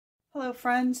Hello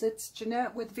friends, it's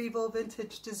Jeanette with Vivo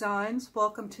Vintage Designs.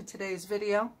 Welcome to today's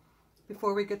video.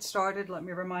 Before we get started, let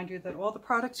me remind you that all the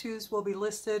products used will be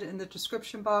listed in the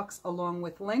description box along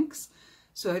with links.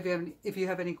 So if you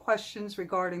have any questions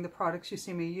regarding the products you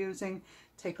see me using,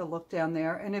 take a look down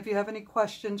there. And if you have any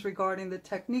questions regarding the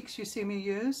techniques you see me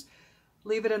use,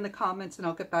 leave it in the comments and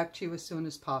I'll get back to you as soon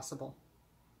as possible.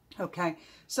 Okay,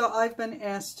 so I've been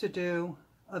asked to do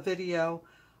a video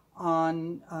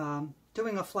on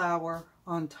doing a flower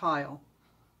on tile,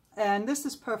 and this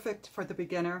is perfect for the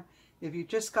beginner. If you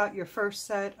just got your first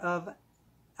set of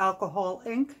alcohol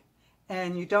ink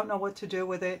and you don't know what to do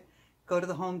with it, go to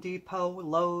the Home Depot,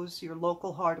 Lowe's, your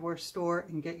local hardware store,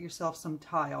 and get yourself some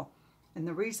tile. And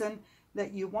the reason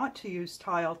that you want to use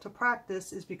tile to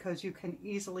practice is because you can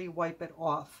easily wipe it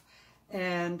off.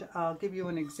 And I'll give you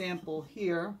an example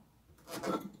here.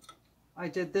 I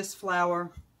did this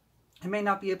flower. I may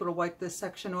not be able to wipe this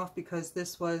section off because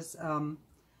this was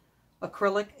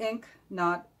acrylic ink,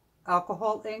 not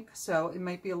alcohol ink, so it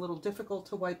might be a little difficult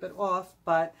to wipe it off,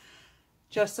 but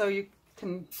just so you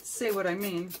can see what I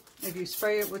mean, if you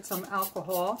spray it with some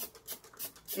alcohol,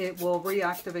 it will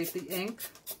reactivate the ink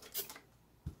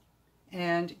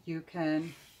and you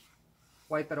can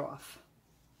wipe it off.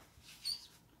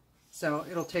 So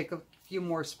it'll take a few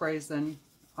more sprays than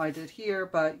I did here,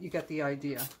 but you get the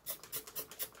idea.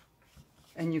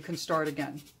 And you can start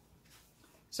again.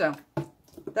 So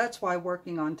that's why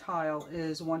working on tile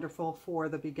is wonderful for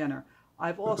the beginner.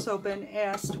 I've also been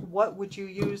asked, what would you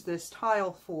use this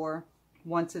tile for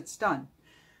once it's done?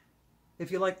 If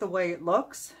you like the way it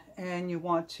looks and you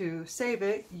want to save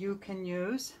it, you can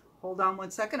use, hold on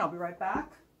one second, I'll be right back.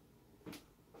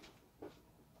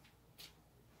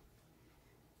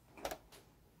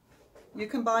 You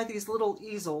can buy these little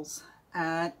easels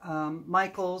at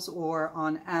Michael's or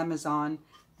on Amazon,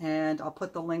 and I'll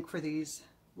put the link for these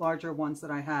larger ones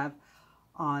that I have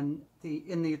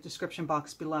in the description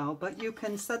box below. But you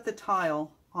can set the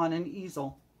tile on an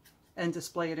easel and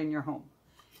display it in your home.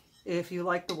 If you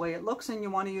like the way it looks and you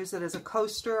want to use it as a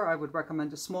coaster, I would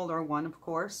recommend a smaller one, of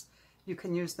course. You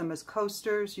can use them as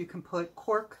coasters. You can put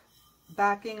cork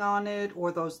backing on it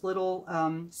or those little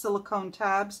silicone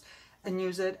tabs and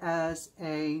use it as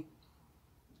a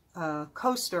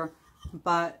coaster,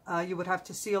 but you would have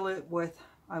to seal it with,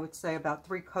 I would say, about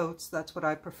 3 coats. That's what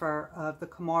I prefer, of the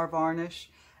KAMAR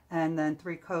varnish, and then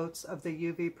 3 coats of the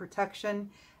UV protection,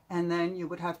 and then you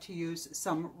would have to use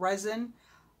some resin.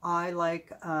 I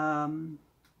like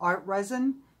art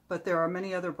resin, but there are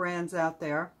many other brands out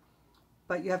there.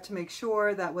 But you have to make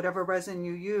sure that whatever resin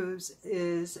you use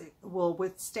will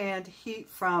withstand heat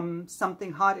from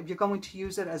something hot if you're going to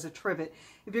use it as a trivet.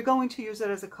 If you're going to use it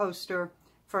as a coaster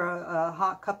for a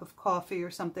hot cup of coffee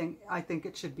or something, I think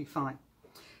it should be fine.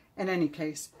 In any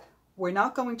case, we're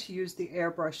not going to use the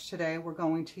airbrush today. We're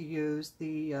going to use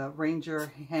the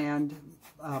Ranger hand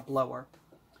blower.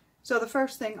 So the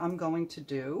first thing I'm going to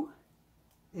do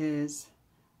is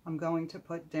I'm going to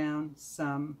put down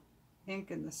some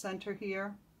ink in the center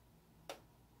here.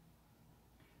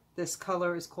 This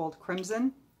color is called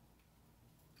Crimson.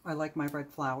 I like my red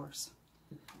flowers.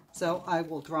 So I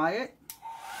will dry it.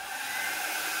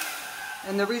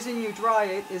 And the reason you dry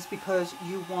it is because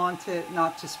you want it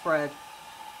not to spread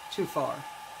too far.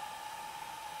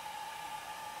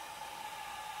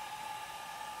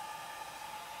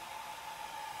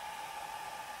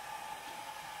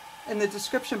 In the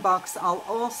description box, I'll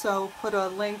also put a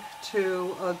link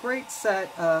to a great set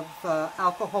of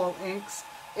alcohol inks.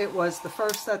 It was the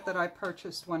first set that I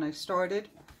purchased when I started.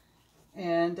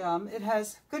 And it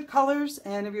has good colors,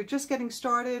 and if you're just getting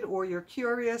started or you're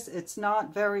curious, it's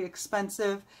not very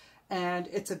expensive and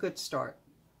it's a good start.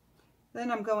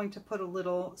 Then I'm going to put a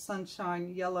little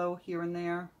sunshine yellow here and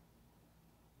there,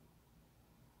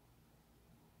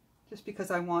 just because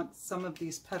I want some of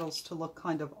these petals to look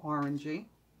kind of orangey.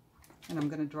 And I'm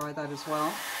going to dry that as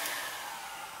well.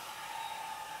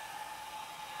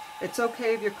 It's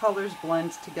okay if your colors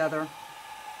blend together.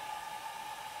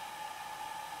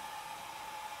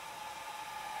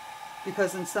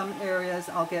 Because in some areas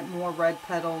I'll get more red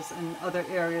petals, and other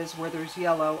areas where there's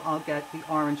yellow I'll get the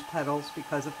orange petals,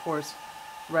 because of course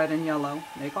red and yellow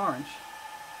make orange.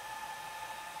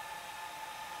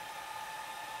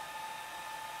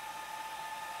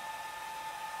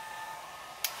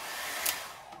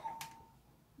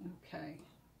 Okay,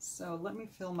 so let me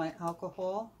fill my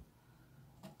alcohol.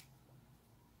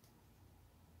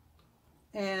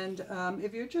 And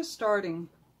if you're just starting,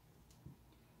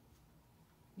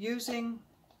 using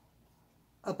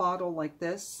a bottle like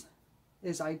this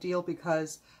is ideal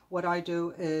because what I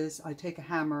do is I take a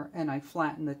hammer and I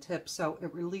flatten the tip so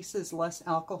it releases less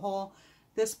alcohol.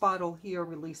 This bottle here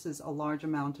releases a large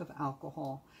amount of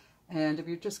alcohol. And if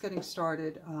you're just getting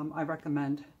started, I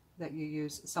recommend that you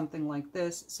use something like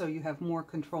this so you have more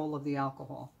control of the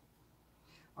alcohol.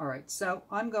 All right, so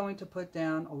I'm going to put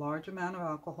down a large amount of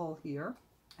alcohol here,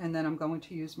 and then I'm going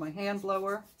to use my hand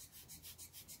blower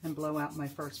and blow out my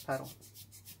first petal.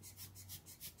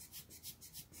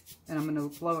 And I'm going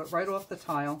to blow it right off the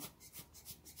tile.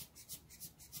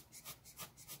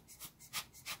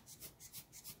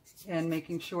 And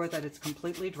making sure that it's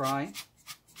completely dry.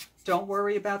 Don't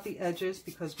worry about the edges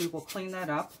because we will clean that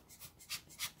up.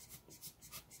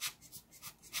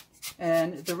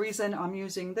 And the reason I'm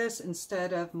using this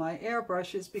instead of my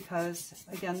airbrush is because,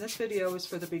 again, this video is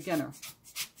for the beginner.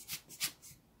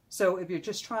 So if you're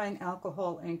just trying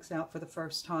alcohol inks out for the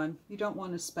first time, you don't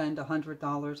want to spend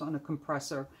 $100 on a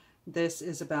compressor. This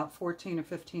is about $14 or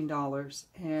 $15,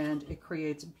 and it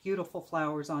creates beautiful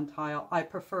flowers on tile. I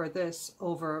prefer this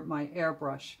over my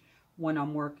airbrush when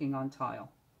I'm working on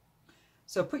tile.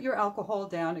 So put your alcohol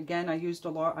down. Again,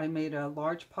 I made a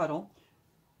large puddle.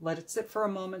 Let it sit for a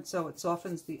moment so it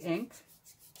softens the ink,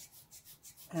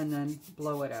 and then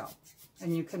blow it out.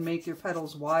 And you can make your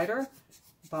petals wider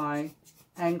by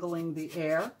angling the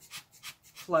air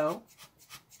flow.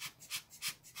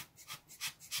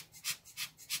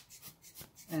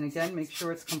 And again, make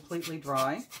sure it's completely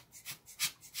dry.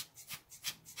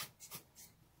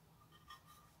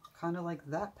 Kind of like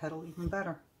that petal, even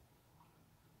better.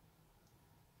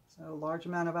 So a large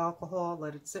amount of alcohol,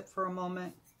 let it sit for a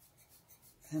moment,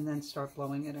 and then start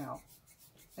blowing it out.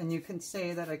 And you can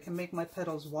see that I can make my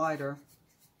petals wider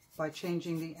by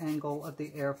changing the angle of the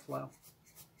airflow.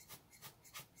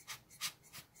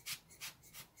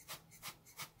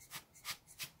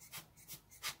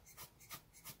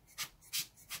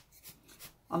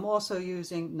 I'm also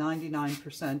using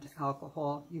 99%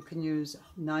 alcohol. You can use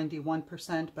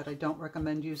 91%, but I don't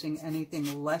recommend using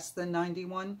anything less than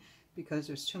 91 because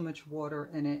there's too much water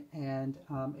in it and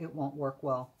it won't work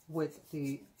well with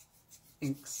the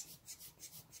inks.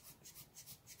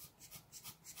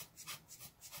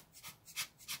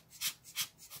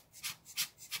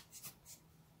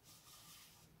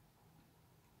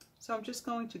 So I'm just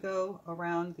going to go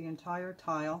around the entire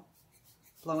tile,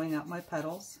 blowing out my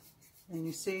petals. And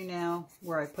you see now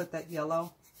where I put that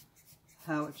yellow,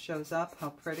 how it shows up, how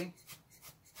pretty.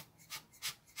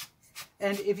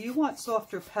 And if you want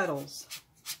softer petals,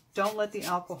 don't let the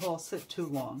alcohol sit too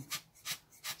long.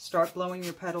 Start blowing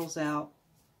your petals out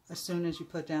as soon as you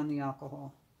put down the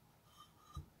alcohol.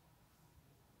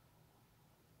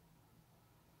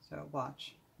 So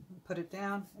watch. Put it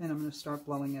down and I'm going to start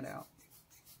blowing it out.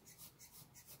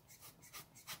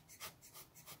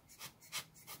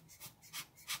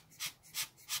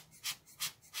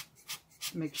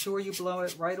 Make sure you blow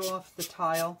it right off the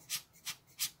tile,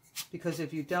 because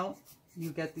if you don't, you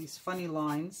get these funny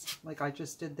lines like I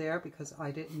just did there because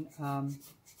I didn't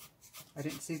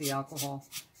see the alcohol.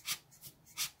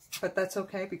 But that's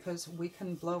okay because we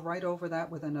can blow right over that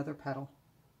with another petal.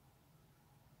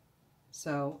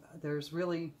 So there's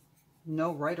really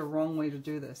no right or wrong way to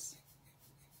do this.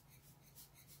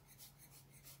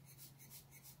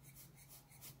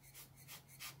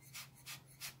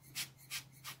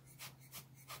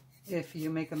 If you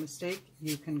make a mistake,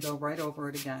 you can go right over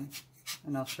it again,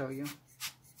 and I'll show you.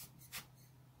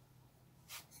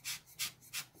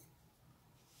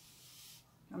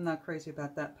 I'm not crazy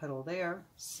about that petal there,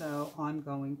 so I'm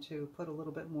going to put a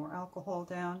little bit more alcohol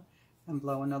down and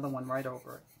blow another one right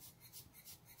over it.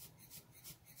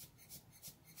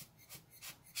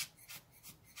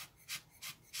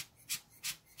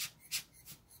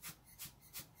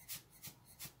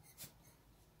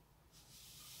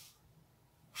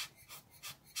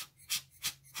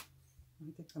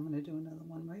 I think I'm going to do another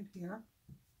one right here.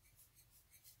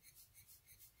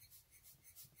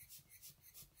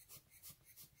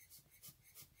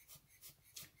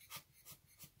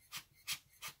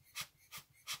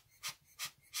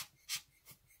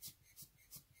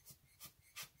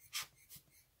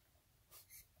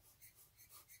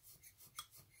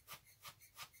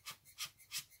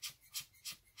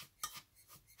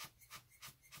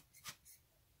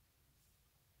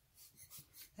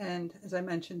 And as I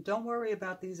mentioned, don't worry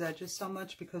about these edges so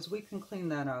much because we can clean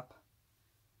that up.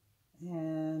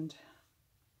 And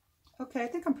okay, I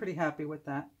think I'm pretty happy with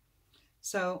that.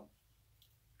 So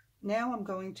now I'm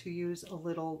going to use a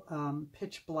little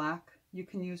pitch black. You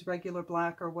can use regular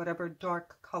black or whatever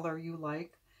dark color you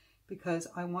like, because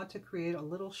I want to create a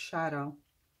little shadow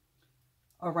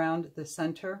around the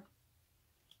center.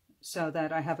 so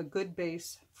that I have a good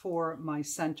base for my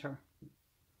center.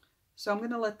 So I'm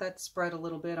going to let that spread a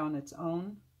little bit on its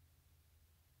own.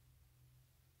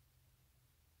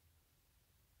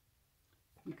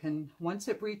 You can, once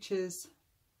it reaches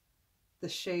the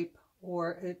shape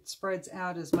or it spreads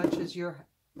out as much as you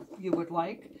would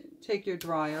like, take your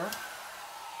dryer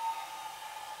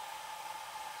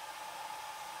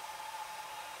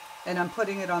and I'm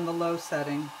putting it on the low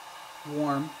setting,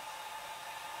 warm.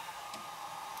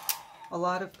 A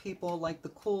lot of people like the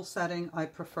cool setting. I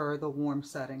prefer the warm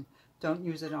setting. Don't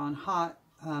use it on hot.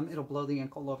 It'll blow the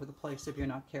ink all over the place if you're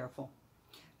not careful.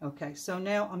 Okay, so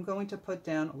now I'm going to put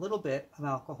down a little bit of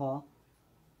alcohol.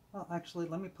 Well, actually,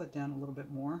 let me put down a little bit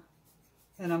more.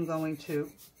 And I'm going to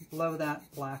blow that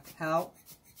black out.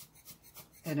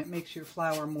 And it makes your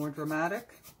flower more dramatic.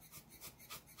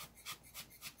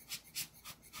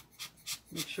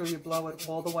 Make sure you blow it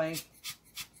all the way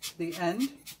to the end.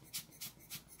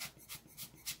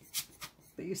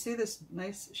 But you see this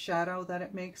nice shadow that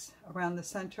it makes around the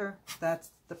center?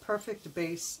 That's the perfect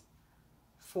base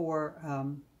for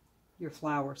your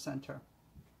flower center.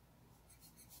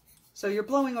 So you're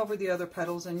blowing over the other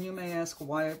petals, and you may ask,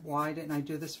 why didn't I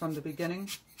do this from the beginning?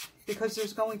 Because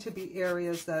there's going to be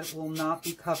areas that will not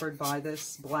be covered by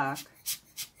this black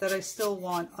that I still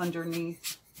want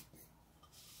underneath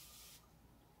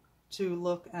to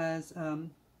look as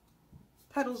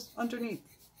petals underneath.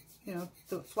 You know,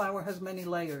 the flower has many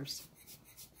layers.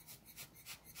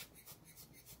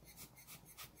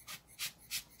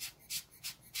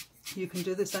 You can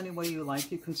do this any way you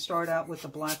like. You can start out with the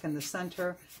black in the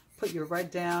center, put your red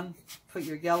down, put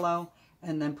your yellow,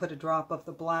 and then put a drop of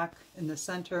the black in the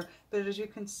center. But as you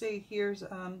can see, here's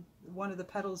one of the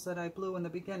petals that I blew in the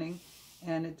beginning,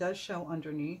 and it does show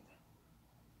underneath.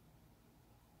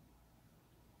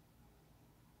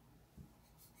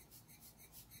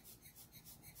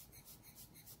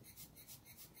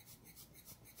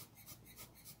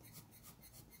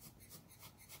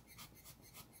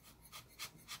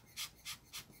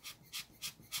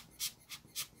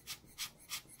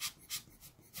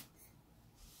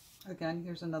 Again,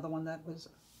 here's another one that was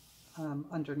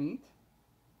underneath.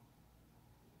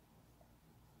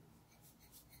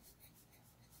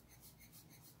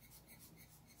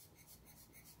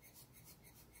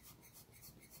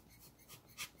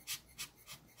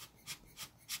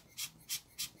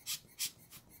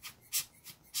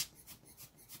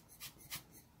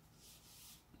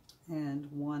 And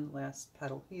one last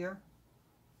petal here.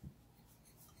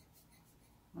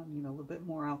 I need a little bit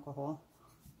more alcohol.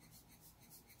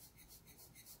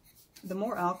 The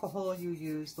more alcohol you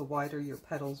use, the wider your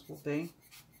petals will be.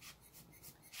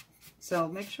 So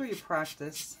make sure you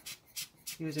practice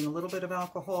using a little bit of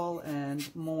alcohol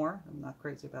and more. I'm not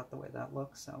crazy about the way that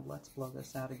looks, so let's blow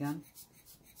this out again.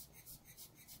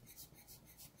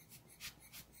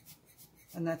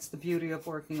 And that's the beauty of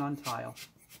working on tile.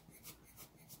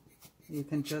 You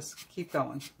can just keep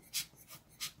going.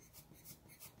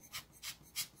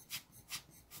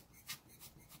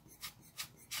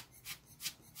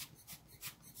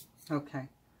 Okay.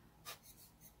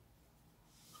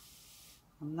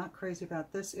 I'm not crazy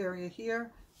about this area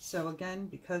here. So again,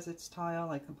 because it's tile,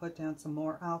 I can put down some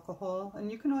more alcohol. And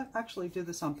you can actually do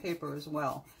this on paper as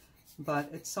well, but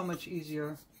it's so much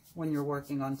easier when you're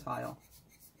working on tile.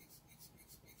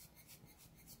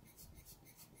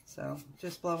 So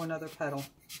just blow another petal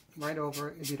right over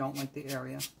it if you don't like the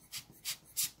area.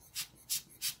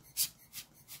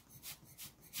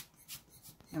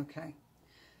 Okay.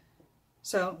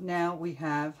 So now we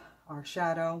have our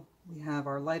shadow, we have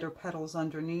our lighter petals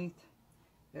underneath.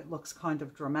 It looks kind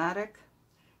of dramatic.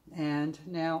 And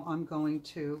now I'm going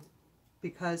to,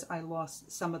 because I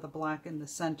lost some of the black in the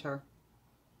center,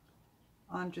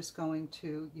 I'm just going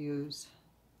to use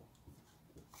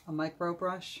a micro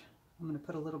brush. I'm going to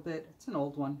put a little bit, it's an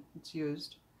old one, it's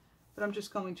used, but I'm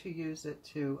just going to use it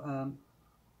to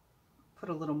put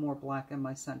a little more black in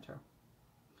my center.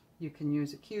 You can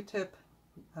use a Q-tip,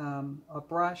 a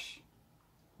brush,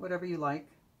 whatever you like.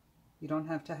 You don't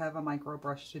have to have a micro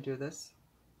brush to do this.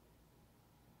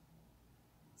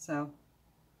 So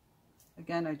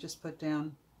again, I just put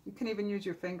down, you can even use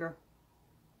your finger.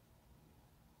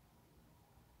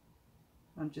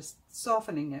 I'm just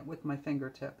softening it with my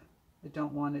fingertip. I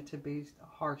don't want it to be a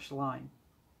harsh line.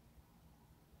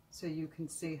 So you can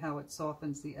see how it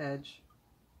softens the edge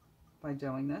by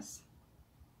doing this.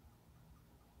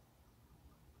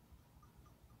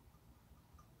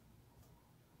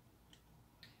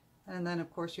 And then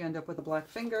of course you end up with a black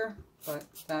finger, but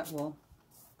that will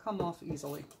come off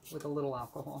easily with a little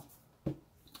alcohol.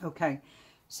 Okay,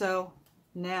 so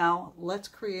now let's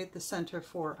create the center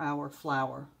for our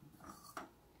flower.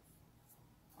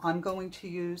 I'm going to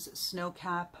use Snow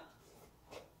Cap.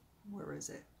 Where is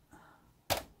it?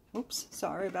 Oops,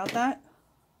 sorry about that.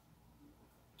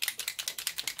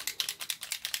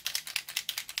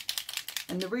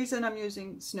 And the reason I'm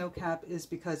using Snow Cap is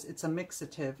because it's a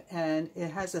mixative and it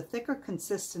has a thicker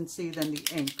consistency than the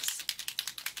inks.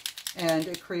 And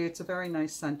it creates a very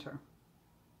nice center.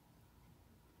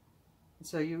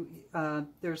 So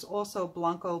there's also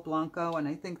Blanco, and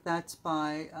I think that's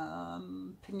by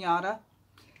Pinata.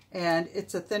 And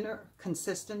it's a thinner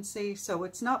consistency, so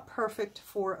it's not perfect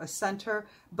for a center,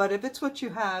 but if it's what you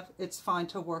have, it's fine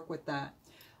to work with that.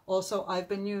 Also, I've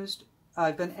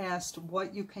been asked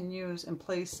what you can use in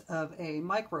place of a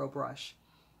micro brush.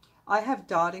 I have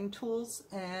dotting tools,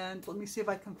 and let me see if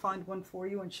I can find one for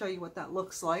you and show you what that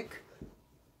looks like.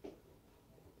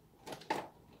 There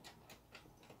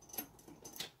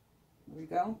we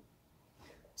go.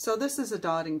 So this is a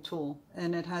dotting tool,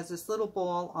 and it has this little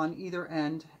ball on either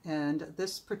end, and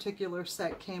this particular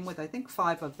set came with, I think,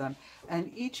 5 of them,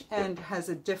 and each end has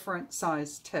a different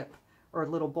size tip or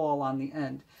little ball on the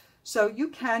end. So you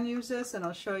can use this, and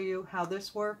I'll show you how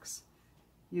this works.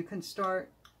 You can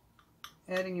start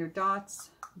adding your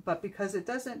dots, but because it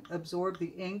doesn't absorb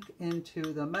the ink into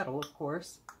the metal, of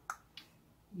course,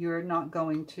 you're not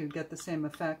going to get the same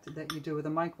effect that you do with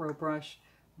a micro brush,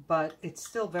 but it's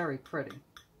still very pretty.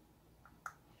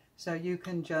 So you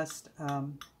can just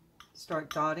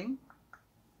start dotting,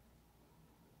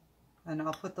 and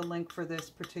I'll put the link for this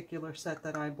particular set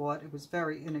that I bought. It was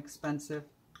very inexpensive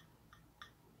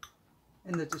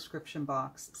in the description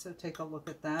box, so take a look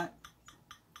at that.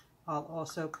 I'll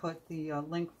also put the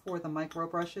link for the micro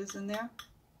brushes in there.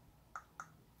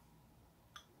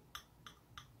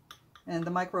 And the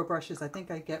micro brushes, I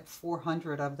think I get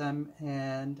 400 of them,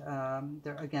 and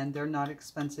they're not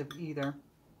expensive either.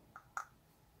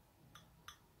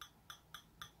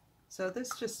 So this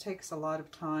just takes a lot of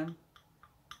time,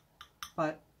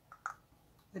 but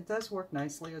it does work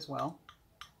nicely as well.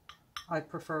 I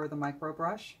prefer the micro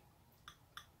brush.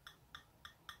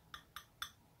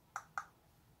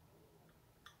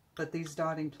 But these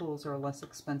dotting tools are less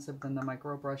expensive than the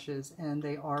micro brushes, and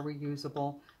they are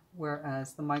reusable,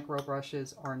 whereas the micro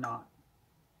brushes are not.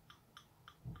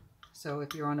 So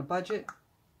if you're on a budget,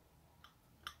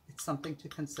 it's something to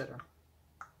consider.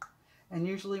 And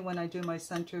usually when I do my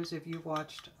centers, if you've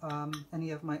watched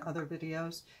any of my other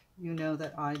videos, you know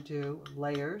that I do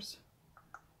layers.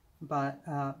 But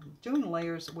doing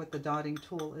layers with the dotting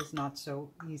tool is not so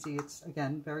easy. It's,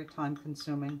 again, very time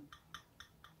consuming.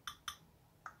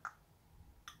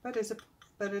 But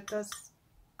it does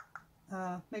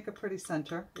make a pretty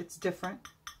center. It's different.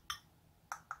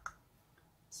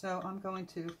 So I'm going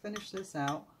to finish this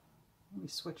out. Let me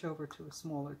switch over to a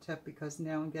smaller tip because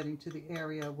now I'm getting to the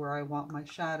area where I want my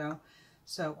shadow.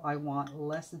 So I want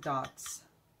less dots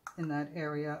in that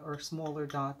area, or smaller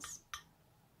dots.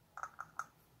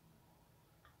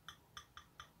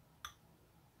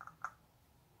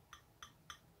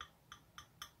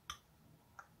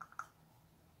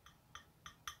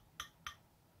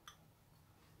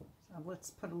 So let's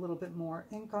put a little bit more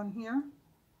ink on here.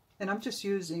 And I'm just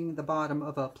using the bottom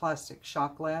of a plastic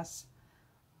shot glass.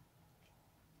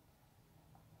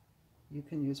 You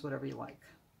can use whatever you like.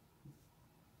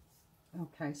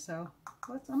 Okay, so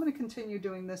I'm going to continue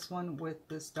doing this one with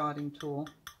this dotting tool,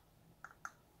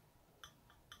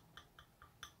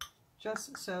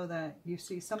 just so that you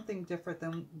see something different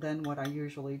than what I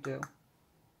usually do.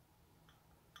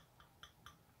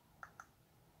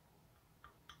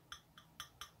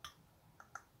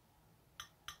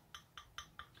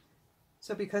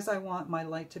 So because I want my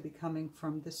light to be coming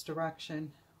from this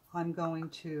direction, I'm going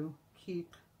to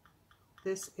keep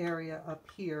this area up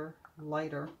here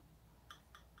lighter,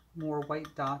 more white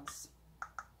dots,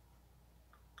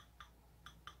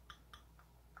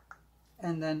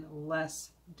 and then less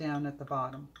down at the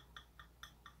bottom,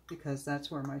 because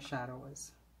that's where my shadow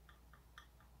is.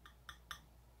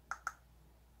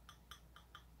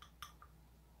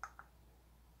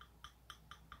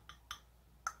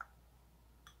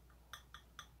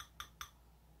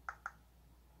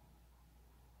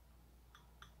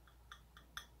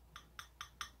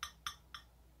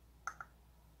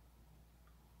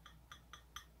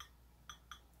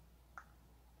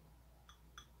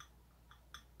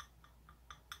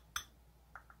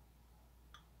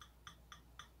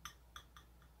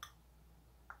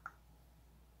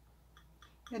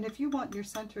 And if you want your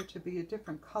center to be a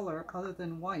different color other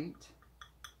than white,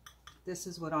 this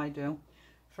is what I do.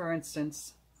 For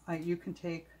instance, you can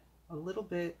take a little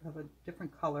bit of a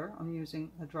different color. I'm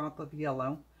using a drop of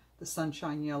yellow, the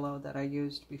sunshine yellow that I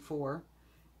used before,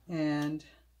 and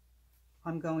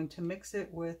I'm going to mix it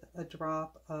with a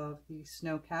drop of the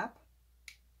Snow Cap.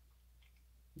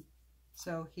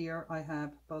 So here I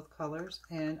have both colors,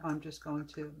 and I'm just going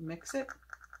to mix it.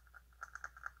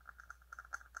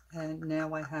 And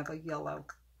now I have a yellow.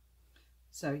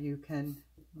 So you can,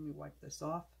 let me wipe this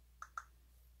off,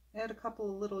 add a couple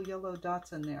of little yellow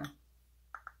dots in there.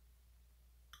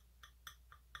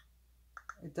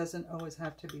 It doesn't always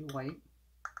have to be white.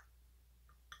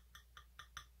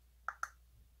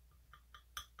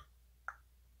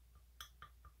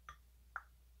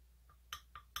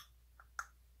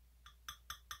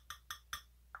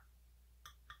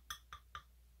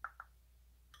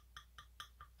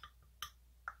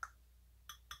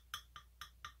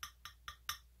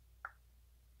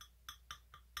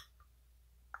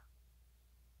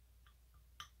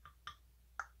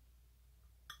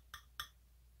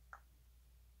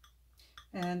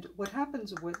 And what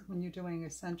happens when you're doing a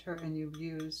center and you've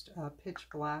used pitch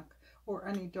black or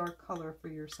any dark color for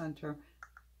your center,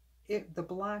 the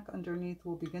black underneath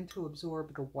will begin to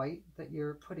absorb the white that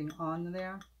you're putting on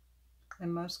there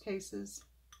in most cases.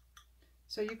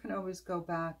 So you can always go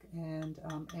back and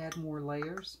add more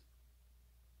layers.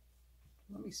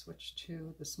 Let me switch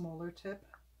to the smaller tip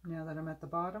now that I'm at the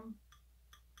bottom.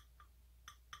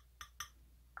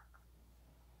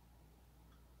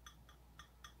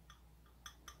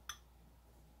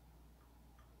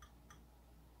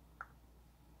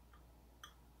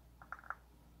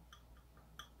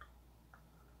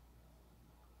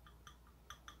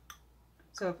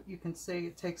 So you can see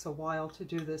it takes a while to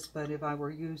do this, but if I were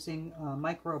using a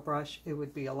micro brush, it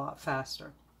would be a lot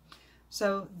faster.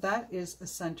 So that is a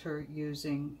center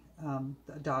using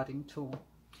the dotting tool.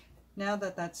 Now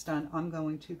that that's done, I'm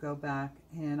going to go back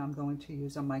and I'm going to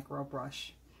use a micro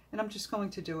brush. And I'm just going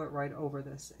to do it right over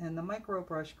this. And the micro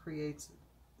brush creates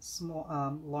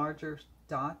small, larger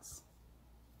dots.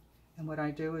 And what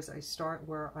I do is I start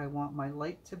where I want my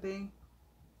light to be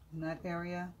in that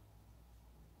area.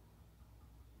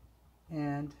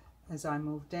 And as I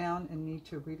move down and need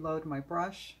to reload my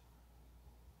brush,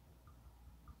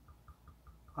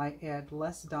 I add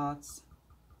less dots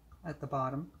at the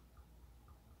bottom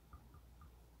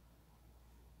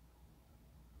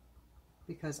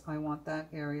because I want that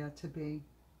area to be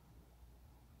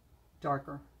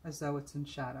darker, as though it's in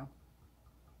shadow.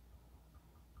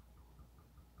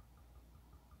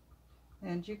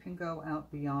 And you can go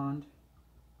out beyond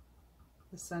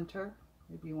the center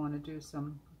if you want to do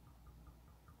some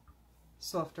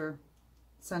softer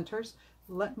centers.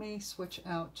 Let me switch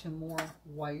out to more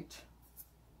white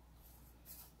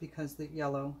because the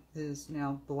yellow is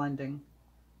now blending.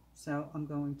 So I'm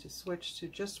going to switch to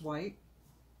just white,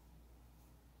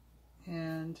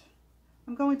 and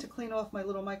I'm going to clean off my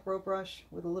little micro brush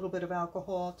with a little bit of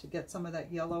alcohol to get some of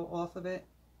that yellow off of it.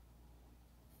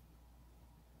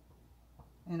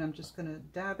 And I'm just going to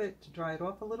dab it to dry it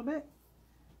off a little bit,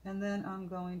 and then I'm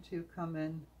going to come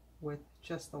in with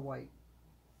just the white.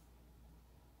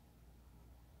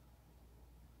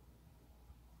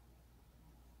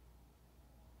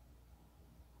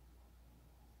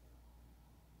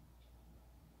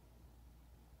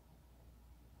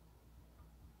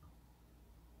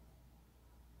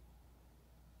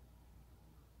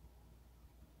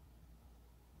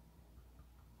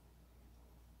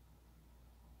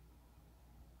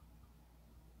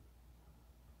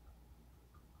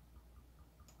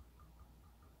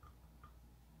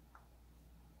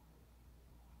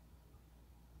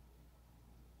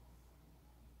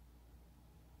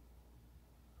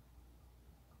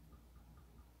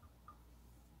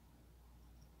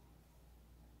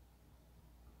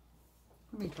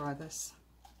 Let me dry this.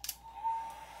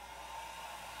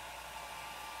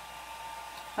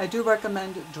 I do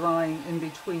recommend drying in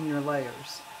between your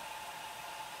layers.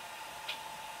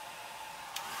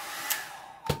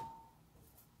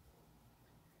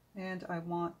 And I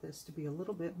want this to be a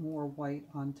little bit more white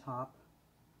on top.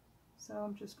 So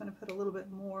I'm just going to put a little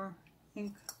bit more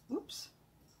ink. Oops,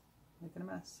 making a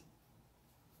mess.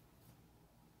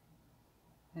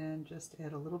 And just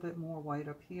add a little bit more white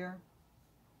up here.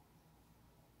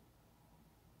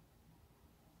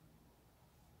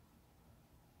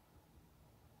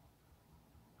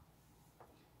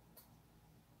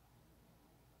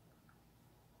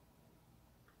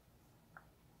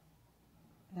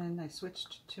 And I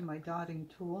switched to my dotting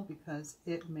tool because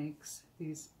it makes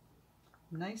these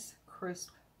nice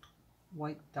crisp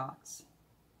white dots,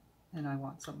 and I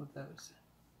want some of those.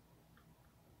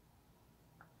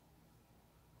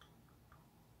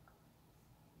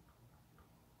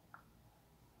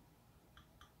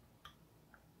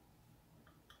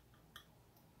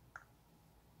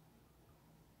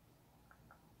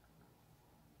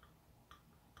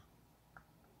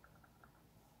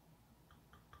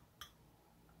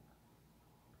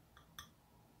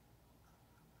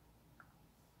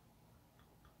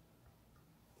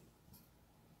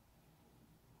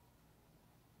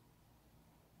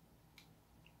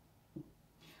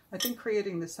 I think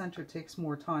creating the center takes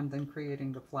more time than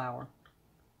creating the flower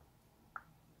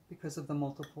because of the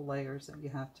multiple layers that you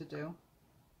have to do.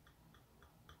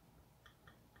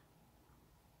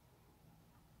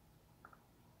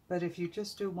 But if you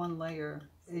just do one layer,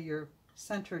 your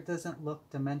center doesn't look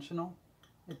dimensional.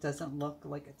 It doesn't look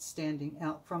like it's standing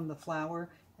out from the flower.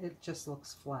 It just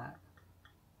looks flat.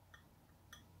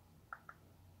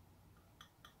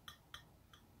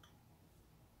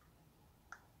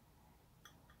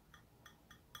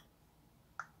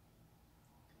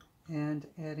 And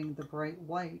adding the bright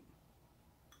white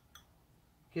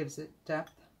gives it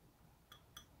depth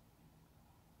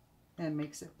and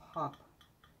makes it pop.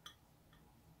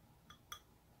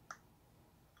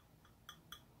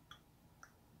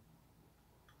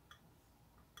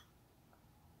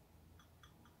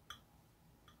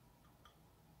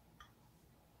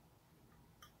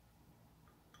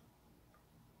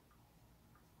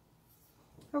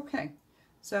 Okay,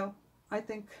 so I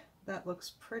think that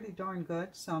looks pretty darn good,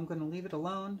 so I'm going to leave it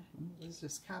alone. This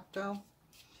is Capto.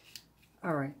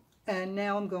 All right, and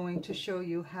now I'm going to show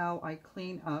you how I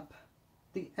clean up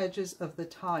the edges of the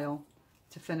tile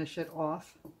to finish it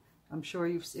off. I'm sure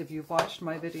if you've watched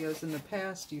my videos in the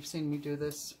past, you've seen me do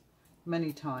this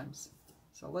many times.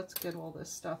 So let's get all this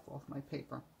stuff off my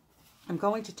paper. I'm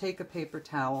going to take a paper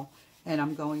towel and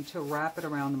I'm going to wrap it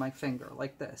around my finger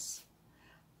like this.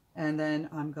 And then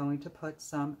I'm going to put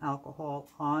some alcohol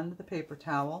on the paper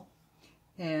towel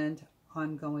and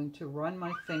I'm going to run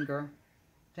my finger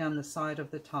down the side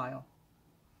of the tile.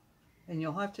 And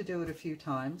you'll have to do it a few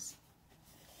times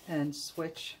and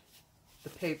switch the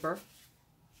paper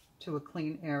to a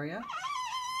clean area.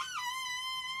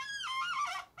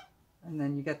 And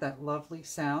then you get that lovely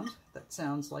sound that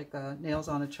sounds like nails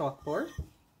on a chalkboard.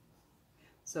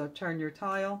 So turn your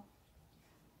tile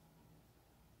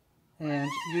and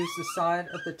use the side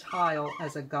of the tile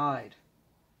as a guide.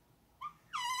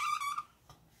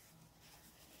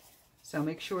 So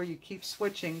make sure you keep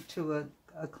switching to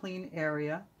a clean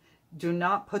area. Do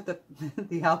not put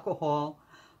the alcohol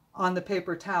on the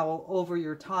paper towel over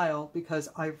your tile, because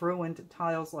I've ruined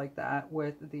tiles like that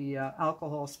with the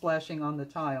alcohol splashing on the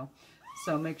tile.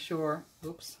 So make sure,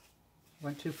 oops,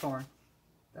 went too far.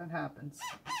 That happens.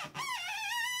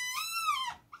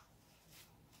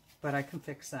 But I can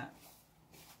fix that.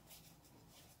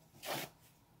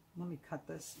 Let me cut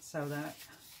this so that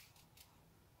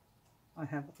I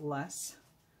have less.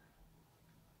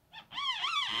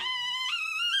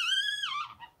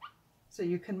 So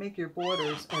you can make your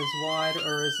borders as wide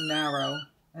or as narrow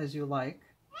as you like.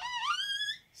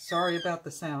 Sorry about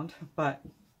the sound, but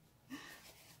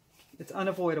it's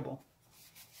unavoidable.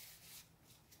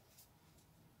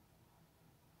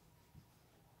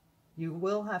 You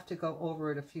will have to go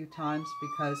over it a few times,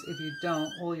 because if you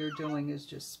don't, all you're doing is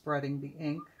just spreading the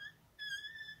ink.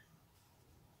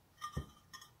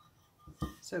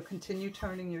 So continue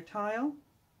turning your tile.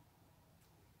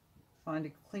 Find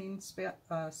a clean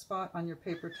spot on your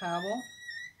paper towel.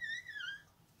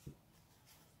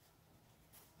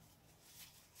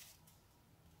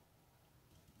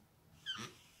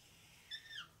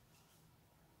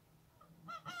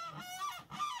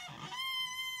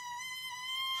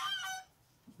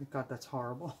 Oh God, that's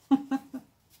horrible.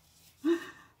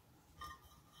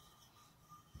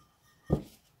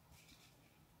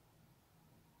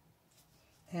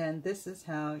 And this is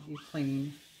how you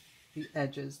clean the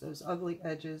edges, those ugly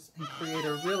edges, and create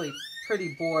a really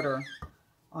pretty border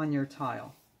on your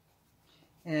tile.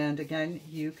 And again,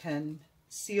 you can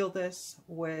seal this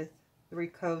with 3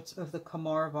 coats of the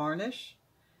KAMAR varnish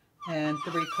and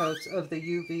 3 coats of the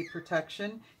UV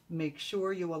protection. Make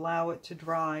sure you allow it to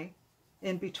dry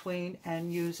in between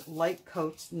and use light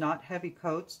coats, not heavy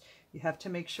coats. You have to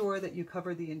make sure that you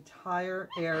cover the entire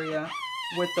area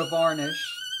with the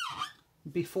varnish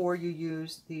before you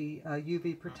use the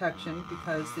UV protection,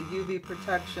 because the UV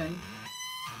protection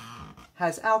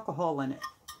has alcohol in it.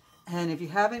 And if you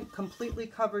haven't completely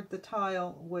covered the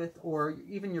tile with, or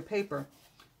even your paper,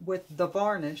 with the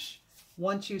varnish,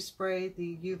 once you spray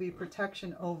the UV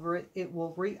protection over it, it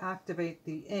will reactivate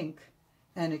the ink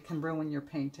and it can ruin your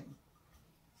painting.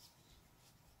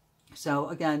 So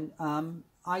again,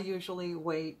 I usually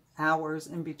wait hours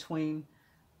in between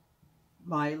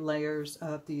my layers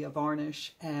of the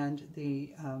varnish and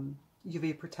the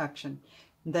UV protection.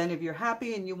 And then if you're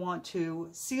happy and you want to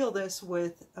seal this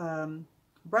with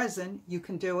resin, you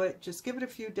can do it. Just give it a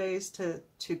few days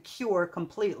to cure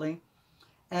completely,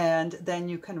 and then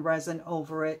you can resin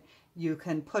over it. You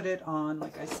can put it on,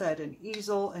 like I said, an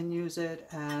easel and use it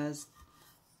as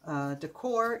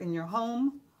decor in your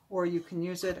home, or you can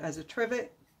use it as a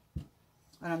trivet,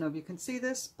 I don't know if you can see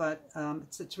this, but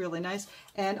it's really nice.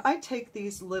 And I take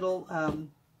these little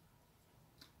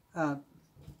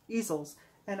easels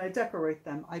and I decorate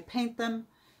them. I paint them,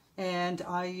 and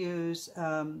I use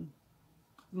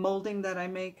molding that I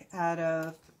make out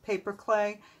of paper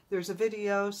clay. There's a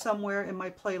video somewhere in my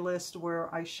playlist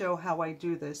where I show how I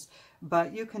do this,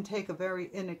 but you can take a very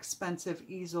inexpensive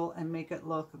easel and make it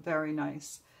look very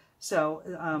nice.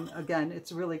 So again,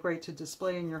 it's really great to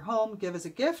display in your home, give as a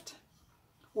gift,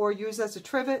 or use as a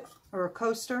trivet or a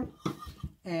coaster.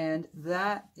 And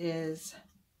that is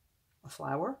a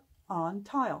flower on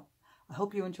tile. I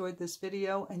hope you enjoyed this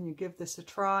video and you give this a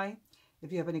try.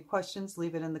 If you have any questions,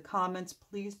 leave it in the comments.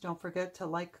 Please don't forget to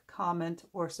like, comment,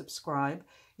 or subscribe.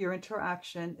 Your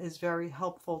interaction is very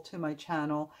helpful to my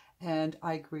channel, and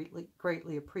I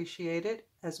greatly appreciate it,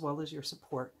 as well as your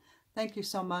support. Thank you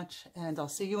so much, and I'll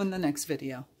see you in the next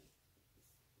video.